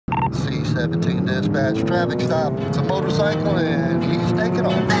17 dispatch, traffic stop. It's a motorcycle and he's taking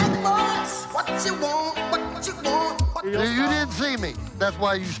off. What you want, what you want. You didn't see me. That's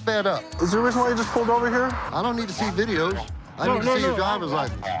why you sped up. Is there a reason why you just pulled over here? I don't need to see videos. I need to see your driver's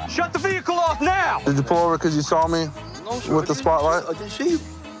license. Shut the vehicle off now! Did you pull over because you saw me with the spotlight? I didn't see you.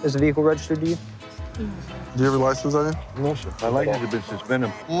 Is the vehicle registered to you? Do you have a license on you? No, sir. My license has been suspended.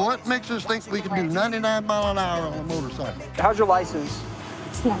 What makes us think we can do 99 miles an hour on a motorcycle? How's your license?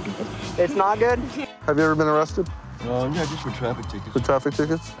 It's not good. It's not good? Have you ever been arrested Yeah, just for traffic tickets. for traffic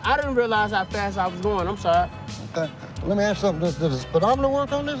tickets? I didn't realize how fast I was going. I'm sorry. Okay. Let me ask something. Does the speedometer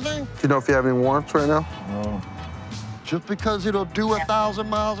work on this thing? Do you know if you have any warrants right now? No. Just because it'll do 1,000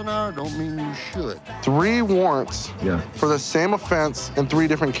 miles an hour don't mean you should. 3 warrants for the same offense in 3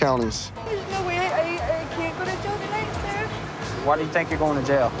 different counties. There's no way I can't go to jail tonight, sir. Why do you think you're going to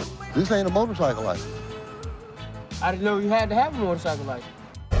jail? This ain't a motorcycle license. I didn't know you had to have a motorcycle license.